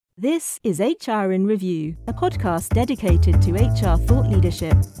This is HR in Review, a podcast dedicated to HR thought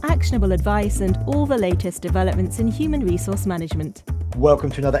leadership, actionable advice, and all the latest developments in human resource management.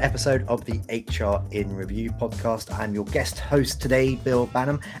 Welcome to another episode of the HR in Review podcast. I'm your guest host today, Bill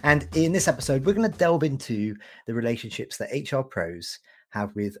Banham, and in this episode, we're going to delve into the relationships that HR pros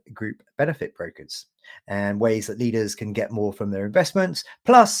have with group benefit brokers and ways that leaders can get more from their investments,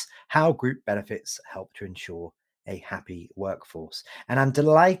 plus how group benefits help to ensure a happy workforce. And I'm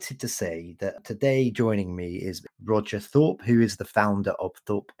delighted to say that today joining me is Roger Thorpe, who is the founder of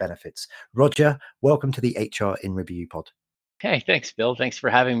Thorpe Benefits. Roger, welcome to the HR in Review pod. Hey, thanks, Bill. Thanks for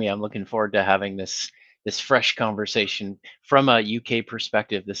having me. I'm looking forward to having this fresh conversation from a UK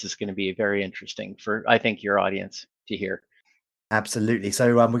perspective. This is going to be very interesting for, I think, your audience to hear. Absolutely.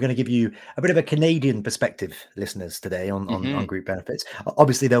 So we're going to give you a bit of a Canadian perspective, listeners, today on group benefits.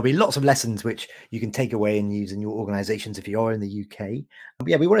 Obviously, there'll be lots of lessons which you can take away and use in your organizations if you are in the UK. But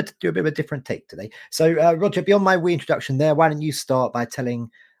yeah, we wanted to do a bit of a different take today. So Roger, beyond my wee introduction there, why don't you start by telling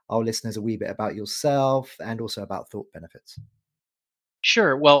our listeners a wee bit about yourself and also about Thorpe Benefits?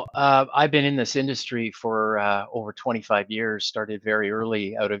 Sure. Well, I've been in this industry for over 25 years, started very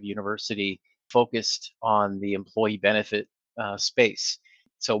early out of university, focused on the employee benefit space.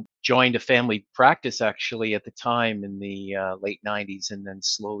 So joined a family practice actually at the time in the late 90s, and then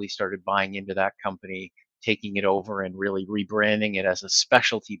slowly started buying into that company, taking it over and really rebranding it as a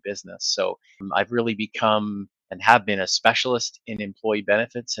specialty business. So I've really become and have been a specialist in employee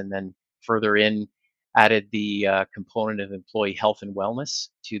benefits, and then further in added the component of employee health and wellness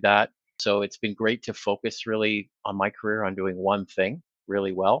to that. So it's been great to focus really on my career on doing one thing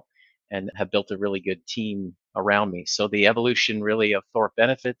really well and have built a really good team around me. So the evolution really of Thorpe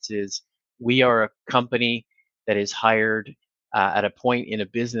Benefits is we are a company that is hired at a point in a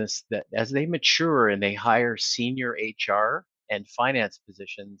business that as they mature and they hire senior HR and finance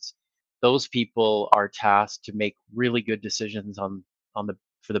positions, those people are tasked to make really good decisions on the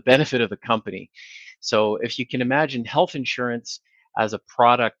for the benefit of the company. So if you can imagine health insurance as a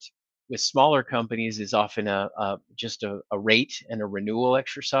product with smaller companies is often just a rate and a renewal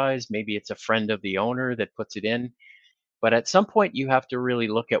exercise. Maybe it's a friend of the owner that puts it in. But at some point, you have to really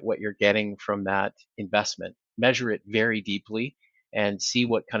look at what you're getting from that investment, measure it very deeply, and see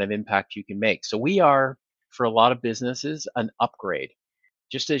what kind of impact you can make. So we are, for a lot of businesses, an upgrade.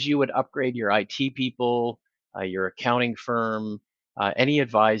 Just as you would upgrade your IT people, your accounting firm, any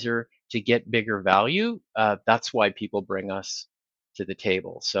advisor to get bigger value, that's why people bring us to the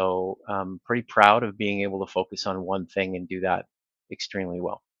table. So I'm pretty proud of being able to focus on one thing and do that extremely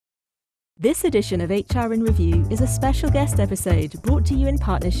well. This edition of HR in Review is a special guest episode brought to you in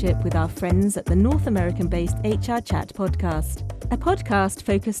partnership with our friends at the North American-based HR Chat podcast, a podcast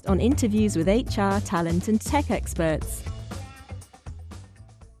focused on interviews with HR, talent, and tech experts.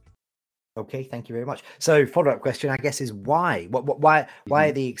 Okay, thank you very much. So follow-up question, I guess, is why?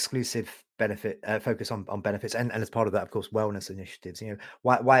 Why the exclusive benefit focus on benefits and as part of that, of course, wellness initiatives? You know,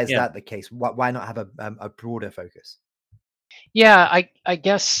 why is that the case? Why not have a broader focus? Yeah, I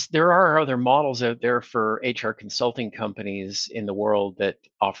guess there are other models out there for HR consulting companies in the world that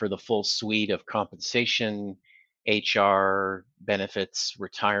offer the full suite of compensation, HR, benefits,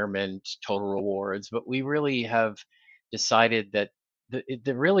 retirement, total rewards. But we really have decided that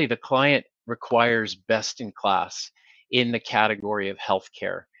really the client requires best in class in the category of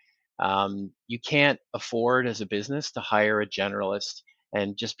healthcare. You can't afford as a business to hire a generalist,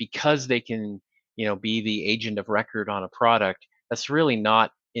 and just because they can be the agent of record on a product, that's really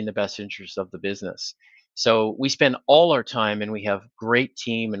not in the best interest of the business. So we spend all our time and we have great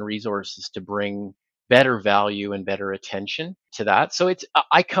team and resources to bring better value and better attention to that. So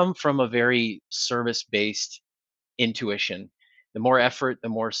I come from a very service-based intuition. The more effort, the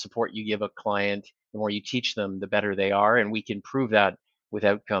more support you give a client, the more you teach them, the better they are. And we can prove that with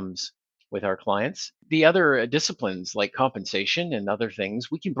outcomes with our clients. The other disciplines like compensation and other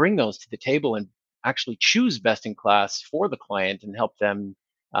things, we can bring those to the table and actually choose best in class for the client and help them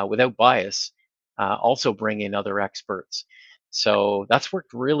without bias, also bring in other experts. So that's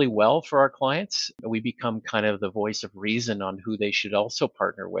worked really well for our clients. We become kind of the voice of reason on who they should also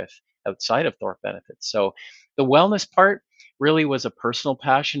partner with outside of Thorpe Benefits. So the wellness part really was a personal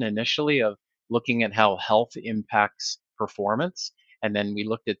passion initially of looking at how health impacts performance. And then we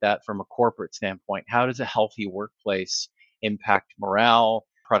looked at that from a corporate standpoint. How does a healthy workplace impact morale,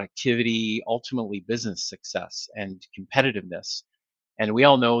 productivity, ultimately business success and competitiveness? And we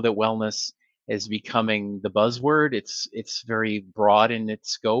all know that wellness is becoming the buzzword. It's very broad in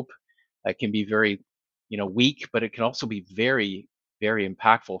its scope. It can be very, weak, but it can also be very, very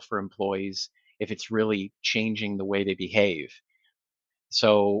impactful for employees if it's really changing the way they behave.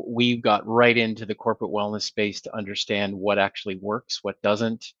 So we got right into the corporate wellness space to understand what actually works, what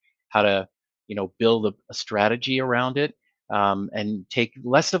doesn't, how to, build a strategy around it, and take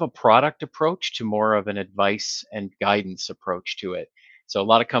less of a product approach to more of an advice and guidance approach to it. So a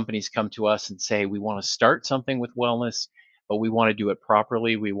lot of companies come to us and say, we want to start something with wellness, but we want to do it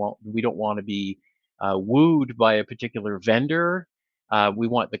properly. We don't want to be wooed by a particular vendor. We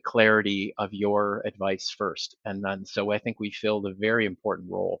want the clarity of your advice first. And then, so I think we filled a very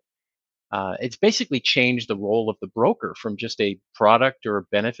important role. It's basically changed the role of the broker from just a product or a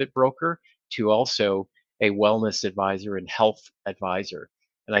benefit broker to also a wellness advisor and health advisor.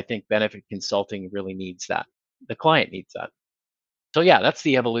 And I think benefit consulting really needs that. The client needs that. So yeah, that's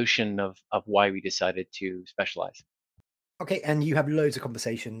the evolution of why we decided to specialize. Okay, and you have loads of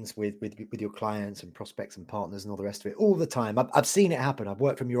conversations with your clients and prospects and partners and all the rest of it all the time. I've seen it happen. I've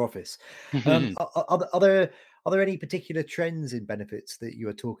worked from your office. Are there any particular trends in benefits that you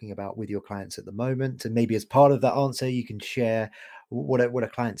are talking about with your clients at the moment? And maybe as part of that answer, you can share what a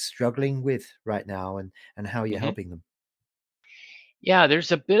client's struggling with right now and how you're hmm helping them. Yeah,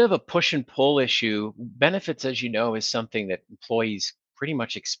 there's a bit of a push and pull issue. Benefits, as you know, is something that employees pretty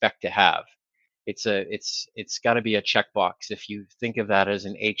much expect to have. It's got to be a checkbox if you think of that as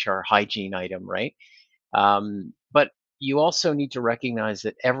an HR hygiene item, right? But you also need to recognize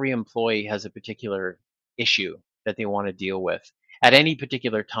that every employee has a particular issue that they want to deal with at any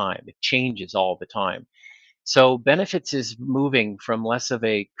particular time. It changes all the time. So benefits is moving from less of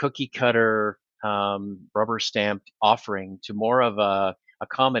a cookie cutter, rubber stamped offering to more of a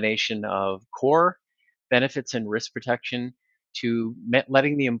combination of core benefits and risk protection to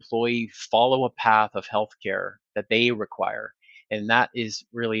letting the employee follow a path of healthcare that they require. And that is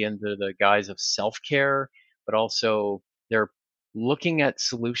really under the guise of self care, but also they're looking at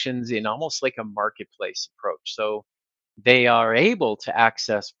solutions in almost like a marketplace approach. So they are able to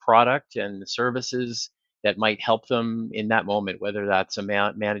access product and services that might help them in that moment, whether that's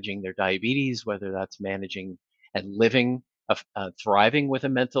managing their diabetes, whether that's managing and living, thriving with a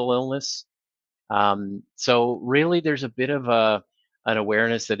mental illness. So really, there's a bit of an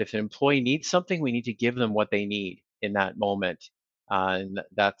awareness that if an employee needs something, we need to give them what they need in that moment. And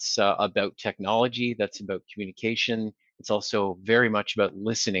that's about technology. That's about communication. It's also very much about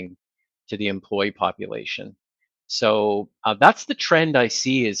listening to the employee population. So that's the trend I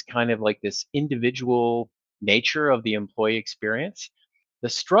see is kind of like this individual nature of the employee experience. The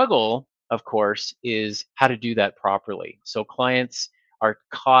struggle, of course, is how to do that properly. So clients are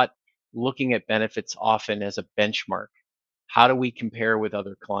caught looking at benefits often as a benchmark. How do we compare with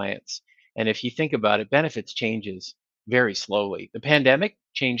other clients? And if you think about it, benefits changes very slowly. The pandemic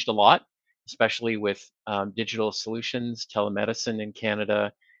changed a lot, especially with digital solutions, telemedicine in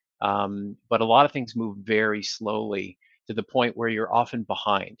Canada. But a lot of things move very slowly to the point where you're often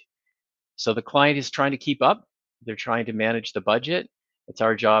behind. So the client is trying to keep up. They're trying to manage the budget. It's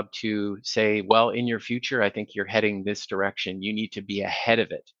our job to say, well, in your future, I think you're heading this direction. You need to be ahead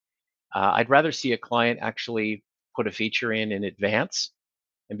of it. I'd rather see a client actually put a feature in advance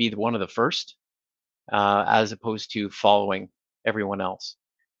and be one of the first, as opposed to following everyone else.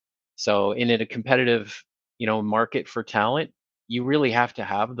 So in a competitive, market for talent, you really have to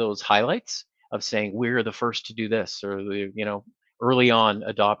have those highlights of saying we're the first to do this or the, early on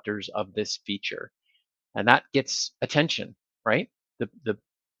adopters of this feature. And that gets attention, right? The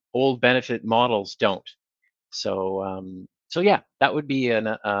old benefit models don't. So yeah, that would be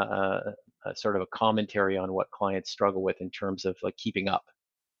a sort of a commentary on what clients struggle with in terms of like keeping up.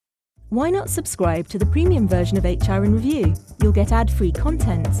 Why not subscribe to the premium version of HR in Review? You'll get ad-free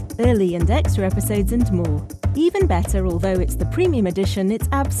content, early and extra episodes and more. Even better, although it's the premium edition, it's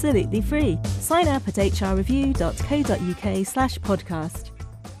absolutely free. Sign up at hrreview.co.uk/podcast.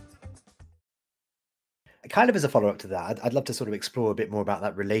 Kind of as a follow-up to that, I'd love to sort of explore a bit more about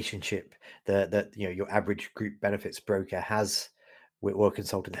that relationship that your average group benefits broker has or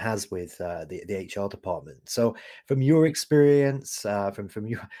consultant has with the HR department. So, from your experience, from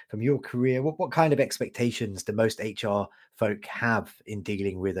your career, what kind of expectations do most HR folk have in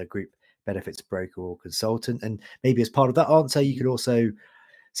dealing with a group benefits broker or consultant? And maybe as part of that answer, you could also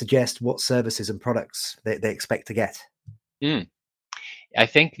suggest what services and products they expect to get. Mm. I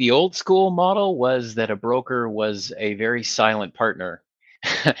think the old school model was that a broker was a very silent partner.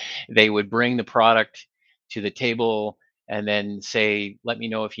 They would bring the product to the table and then say, let me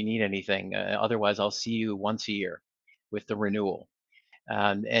know if you need anything. Otherwise, I'll see you once a year with the renewal.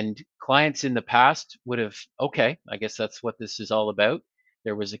 And clients in the past would have, okay, I guess that's what this is all about.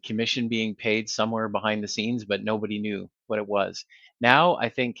 There was a commission being paid somewhere behind the scenes, but nobody knew what it was. Now, I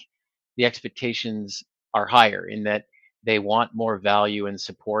think the expectations are higher in that They want more value and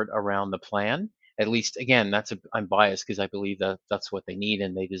support around the plan. At least, again, I'm biased because I believe that that's what they need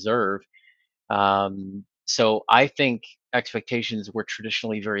and they deserve. So I think expectations were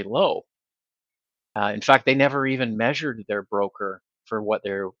traditionally very low. In fact, they never even measured their broker for what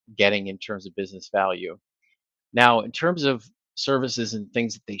they're getting in terms of business value. Now, in terms of services and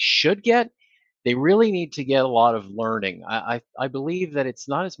things that they should get, they really need to get a lot of learning. I believe that it's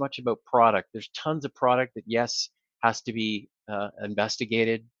not as much about product. There's tons of product that, yes, has to be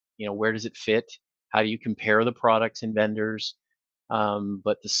investigated. Where does it fit? How do you compare the products and vendors?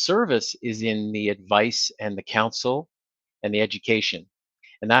 But the service is in the advice and the counsel and the education.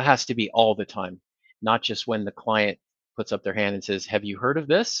 And that has to be all the time, not just when the client puts up their hand and says, "Have you heard of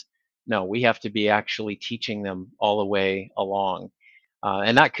this?" No, we have to be actually teaching them all the way along.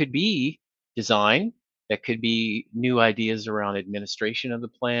 And that could be design, that could be new ideas around administration of the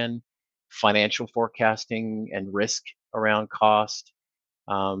plan, financial forecasting and risk around cost.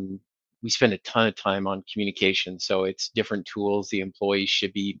 Um, we spend a ton of time on communication, so it's different tools the employees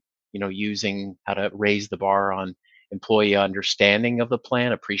should be, using, how to raise the bar on employee understanding of the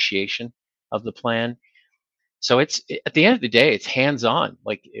plan, appreciation of the plan. So at the end of the day, it's hands-on.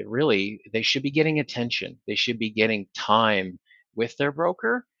 Like, it really, they should be getting attention. They should be getting time with their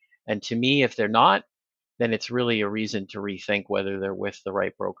broker. And to me, if they're not, then it's really a reason to rethink whether they're with the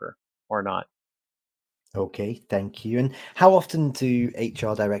right broker or not. Okay, thank you. And how often do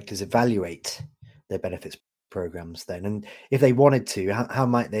HR directors evaluate their benefits programs then? And if they wanted to, how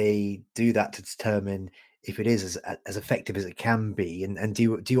might they do that to determine if it is as effective as it can be? And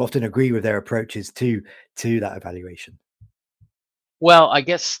do you often agree with their approaches to that evaluation? Well, I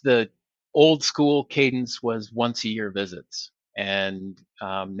guess the old school cadence was once a year visits, and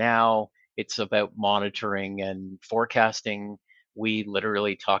now it's about monitoring and forecasting. We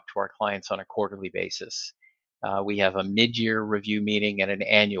literally talk to our clients on a quarterly basis. We have a mid-year review meeting and an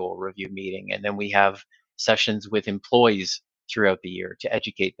annual review meeting, and then we have sessions with employees throughout the year to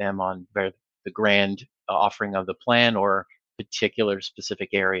educate them on the grand offering of the plan or particular specific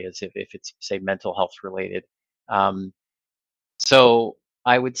areas, if it's, say, mental health related. Um, so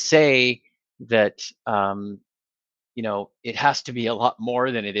I would say that it has to be a lot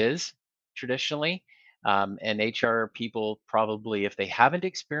more than it is traditionally. And HR people probably, if they haven't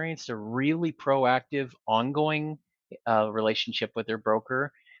experienced a really proactive, ongoing relationship with their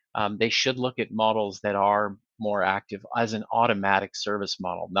broker, they should look at models that are more active as an automatic service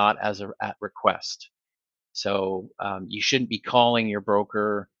model, not as a at request. So you shouldn't be calling your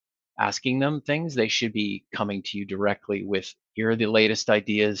broker asking them things. They should be coming to you directly with, here are the latest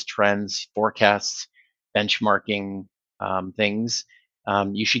ideas, trends, forecasts, benchmarking things.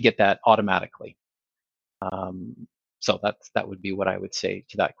 You should get that automatically. So that would be what I would say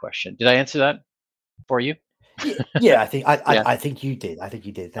to that question. Did I answer that for you? Yeah, I think I, Yeah. I think you did. I think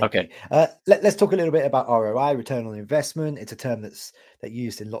you did. Thank you. Okay. Let's talk a little bit about ROI, return on investment. It's a term that's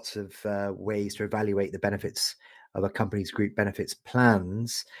used in lots of ways to evaluate the benefits of a company's group benefits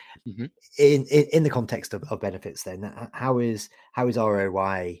plans. Mhm. In the context of benefits, then how is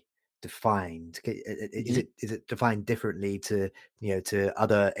ROI defined? Is Mhm. it defined differently to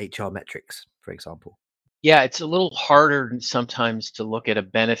other HR metrics, for example? Yeah, it's a little harder sometimes to look at a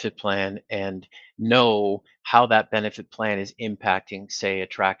benefit plan and know how that benefit plan is impacting, say,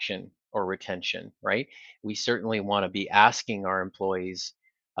 attraction or retention, right? We certainly want to be asking our employees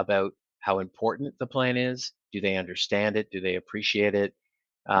about how important the plan is. Do they understand it? Do they appreciate it?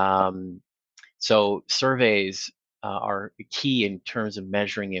 Um, so surveys are key in terms of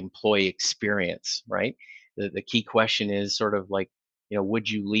measuring employee experience, right? The key question is sort of like, would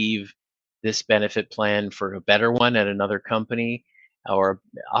you leave this benefit plan for a better one at another company? Or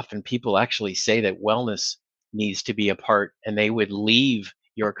often people actually say that wellness needs to be a part, and they would leave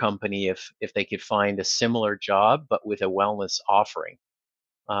your company if they could find a similar job but with a wellness offering.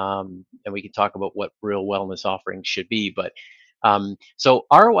 And we can talk about what real wellness offerings should be. But so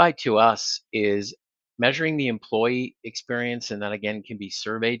ROI to us is measuring the employee experience, and that again can be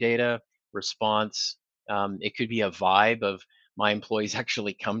survey data, response. It could be a vibe of, my employees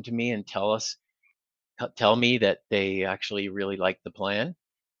actually come to me and tell me that they actually really like the plan.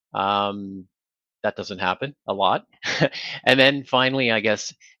 Um, that doesn't happen a lot. And then finally, I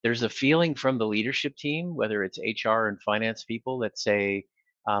guess there's a feeling from the leadership team, whether it's HR and finance people, that say,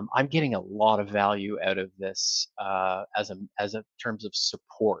 I'm getting a lot of value out of this as a terms of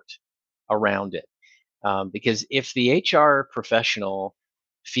support around it. Because if the HR professional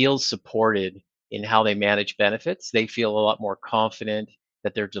feels supported in how they manage benefits, they feel a lot more confident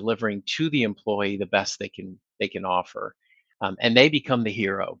that they're delivering to the employee the best they can offer, and they become the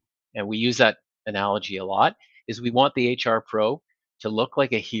hero. And we use that analogy a lot. is we want the HR pro to look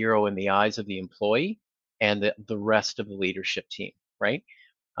like a hero in the eyes of the employee and the rest of the leadership team, right?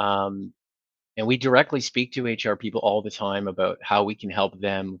 Um, and we directly speak to HR people all the time about how we can help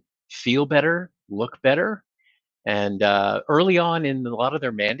them feel better, look better. And early on in a lot of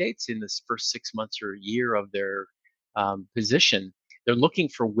their mandates, in this first 6 months or a year of their position, they're looking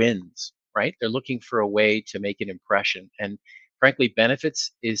for wins, right? They're looking for a way to make an impression. And frankly,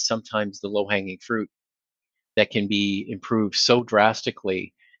 benefits is sometimes the low hanging fruit that can be improved so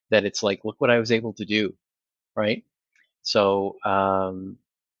drastically that it's like, look what I was able to do, right? So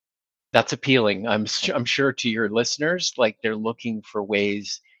that's appealing. I'm sure to your listeners, like they're looking for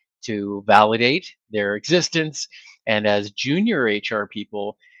ways to validate their existence. And as junior HR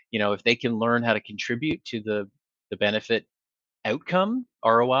people, if they can learn how to contribute to the benefit outcome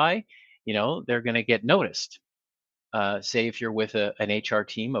ROI, they're going to get noticed. Say if you're with an HR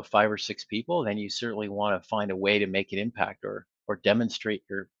team of 5 or 6 people, then you certainly want to find a way to make an impact or demonstrate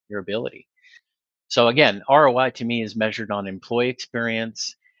your ability. So again, ROI to me is measured on employee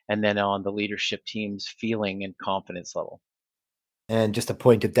experience and then on the leadership team's feeling and confidence level. And just a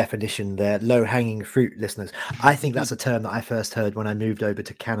point of definition there, low hanging fruit, listeners. I think that's a term that I first heard when I moved over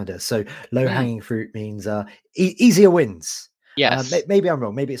to Canada. So low hanging fruit means easier wins. Yes. Maybe I'm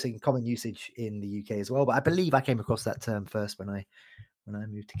wrong. Maybe it's in common usage in the UK as well. But I believe I came across that term first when I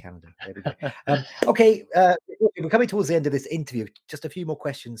moved to Canada. There we go. Okay, we're coming towards the end of this interview. Just a few more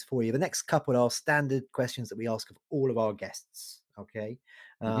questions for you. The next couple are standard questions that we ask of all of our guests. Okay.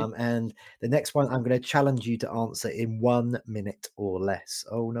 And the next one, I'm going to challenge you to answer in 1 minute or less.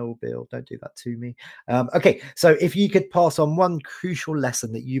 Oh no, Bill, don't do that to me. Okay, so if you could pass on one crucial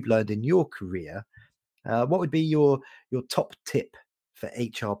lesson that you've learned in your career, what would be your top tip for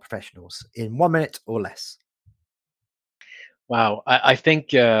HR professionals in 1 minute or less? Wow. I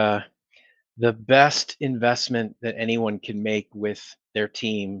think the best investment that anyone can make with their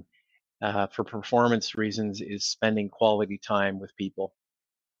team for performance reasons is spending quality time with people.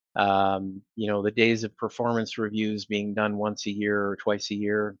 The days of performance reviews being done once a year or twice a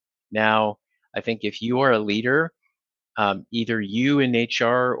year. Now, I think if you are a leader, either you in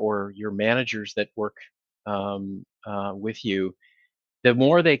HR or your managers that work with you, the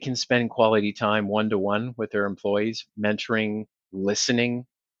more they can spend quality time one to one with their employees, mentoring, listening,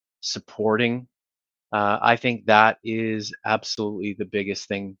 supporting, I think that is absolutely the biggest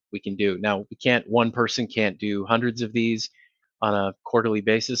thing we can do. Now, one person can't do hundreds of these on a quarterly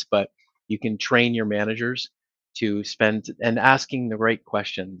basis, but you can train your managers to spend and asking the right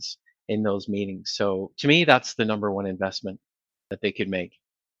questions in those meetings. So to me, that's the number one investment that they could make.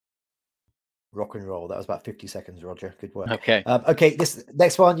 Rock and roll. That was about 50 seconds, Roger. Good work. Okay. Okay, this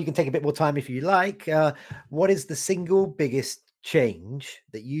next one, you can take a bit more time if you like. What is the single biggest change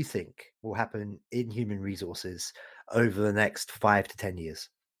that you think will happen in human resources over the next 5 to 10 years?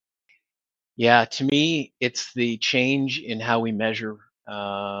 Yeah, to me, it's the change in how we measure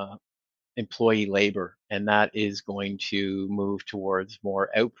employee labor, and that is going to move towards more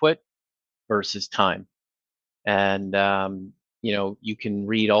output versus time. And you can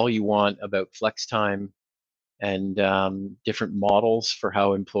read all you want about flex time and different models for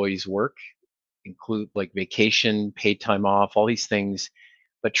how employees work, include like vacation, paid time off, all these things.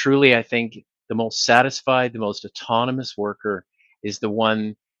 But truly, I think the most satisfied, the most autonomous worker is the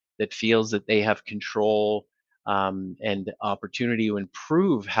one that feels that they have control and opportunity to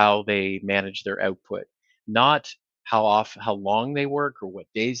improve how they manage their output, not how long they work or what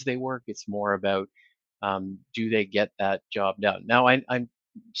days they work. It's more about do they get that job done. Now, I'm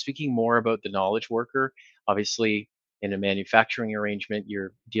speaking more about the knowledge worker. Obviously, in a manufacturing arrangement,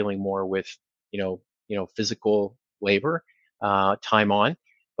 you're dealing more with physical labor, time on.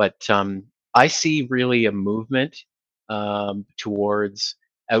 But I see really a movement towards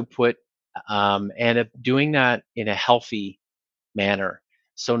output and doing that in a healthy manner.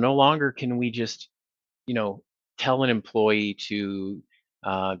 So no longer can we just you know, tell an employee to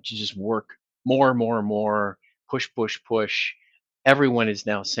just work more and more and more, push, push, push. Everyone is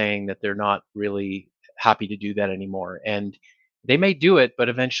now saying that they're not really happy to do that anymore. And they may do it, but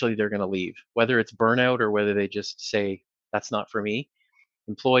eventually they're going to leave, whether it's burnout or whether they just say, that's not for me.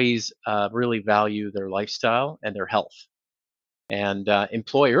 Employees really value their lifestyle and their health. And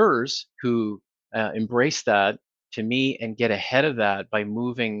employers who embrace that, to me, and get ahead of that by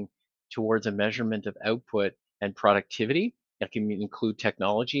moving towards a measurement of output and productivity that can include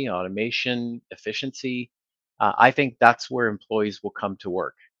technology, automation, efficiency. I think that's where employees will come to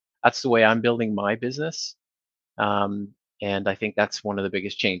work. That's the way I'm building my business. And I think that's one of the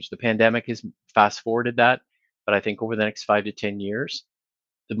biggest change. The pandemic has fast forwarded that, but I think over the next 5 to 10 years,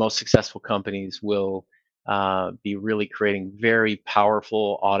 the most successful companies will be really creating very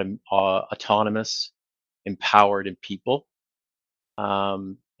powerful, autonomous, empowered people.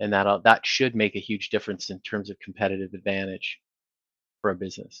 And that should make a huge difference in terms of competitive advantage for a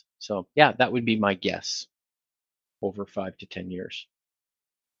business. So yeah, that would be my guess over 5 to 10 years.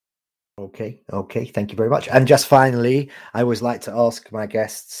 Okay. Thank you very much. And just finally, I always like to ask my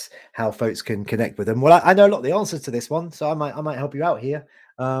guests how folks can connect with them. Well, I know a lot of the answers to this one, so I might help you out here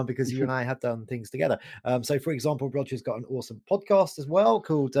because you and I have done things together. So, for example, Roger's got an awesome podcast as well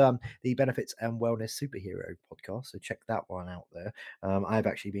called the Benefits and Wellness Superhero Podcast. So check that one out there. I've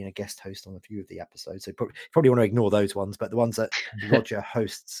actually been a guest host on a few of the episodes, so probably want to ignore those ones, but the ones that Roger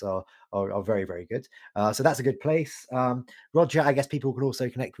hosts are very, very good. So that's a good place. Roger, I guess people can also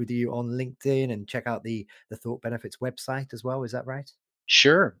connect with you on LinkedIn and check out the Thorpe Benefits website as well. Is that right?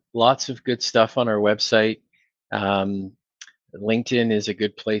 Sure, lots of good stuff on our website. Um, LinkedIn is a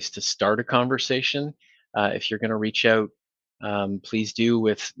good place to start a conversation. If you're going to reach out, please do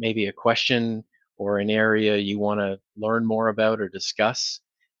with maybe a question or an area you want to learn more about or discuss.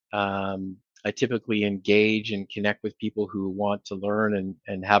 I typically engage and connect with people who want to learn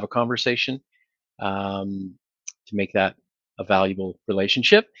and have a conversation to make that a valuable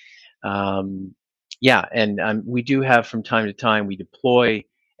relationship. And we do have from time to time, we deploy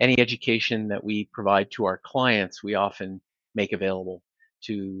any education that we provide to our clients, we often make available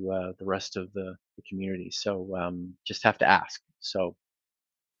to the rest of the community. So just have to ask. So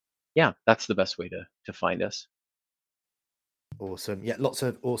yeah, that's the best way to find us. Awesome. Yeah, lots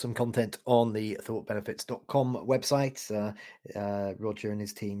of awesome content on the thoughtbenefits.com website. Roger and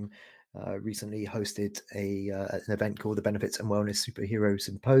his team recently hosted an event called the Benefits and Wellness Superhero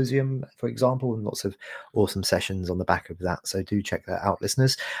Symposium, for example, and lots of awesome sessions on the back of that. So do check that out,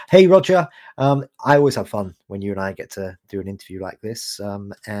 listeners. Hey, Roger, I always have fun when you and I get to do an interview like this.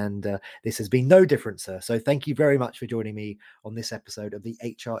 And this has been no different, sir. So thank you very much for joining me on this episode of the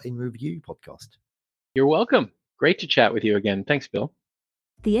HR in Review podcast. You're welcome. Great to chat with you again. Thanks, Bill.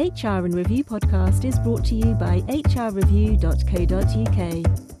 The HR in Review podcast is brought to you by hrreview.co.uk.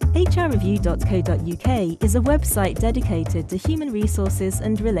 hrreview.co.uk is a website dedicated to human resources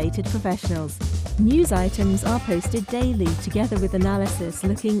and related professionals. News items are posted daily together with analysis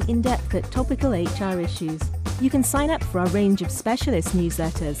looking in depth at topical HR issues. You can sign up for our range of specialist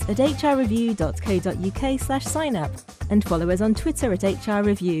newsletters at hrreview.co.uk/sign-up and follow us on Twitter at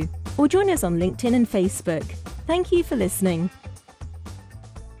hrreview or join us on LinkedIn and Facebook. Thank you for listening.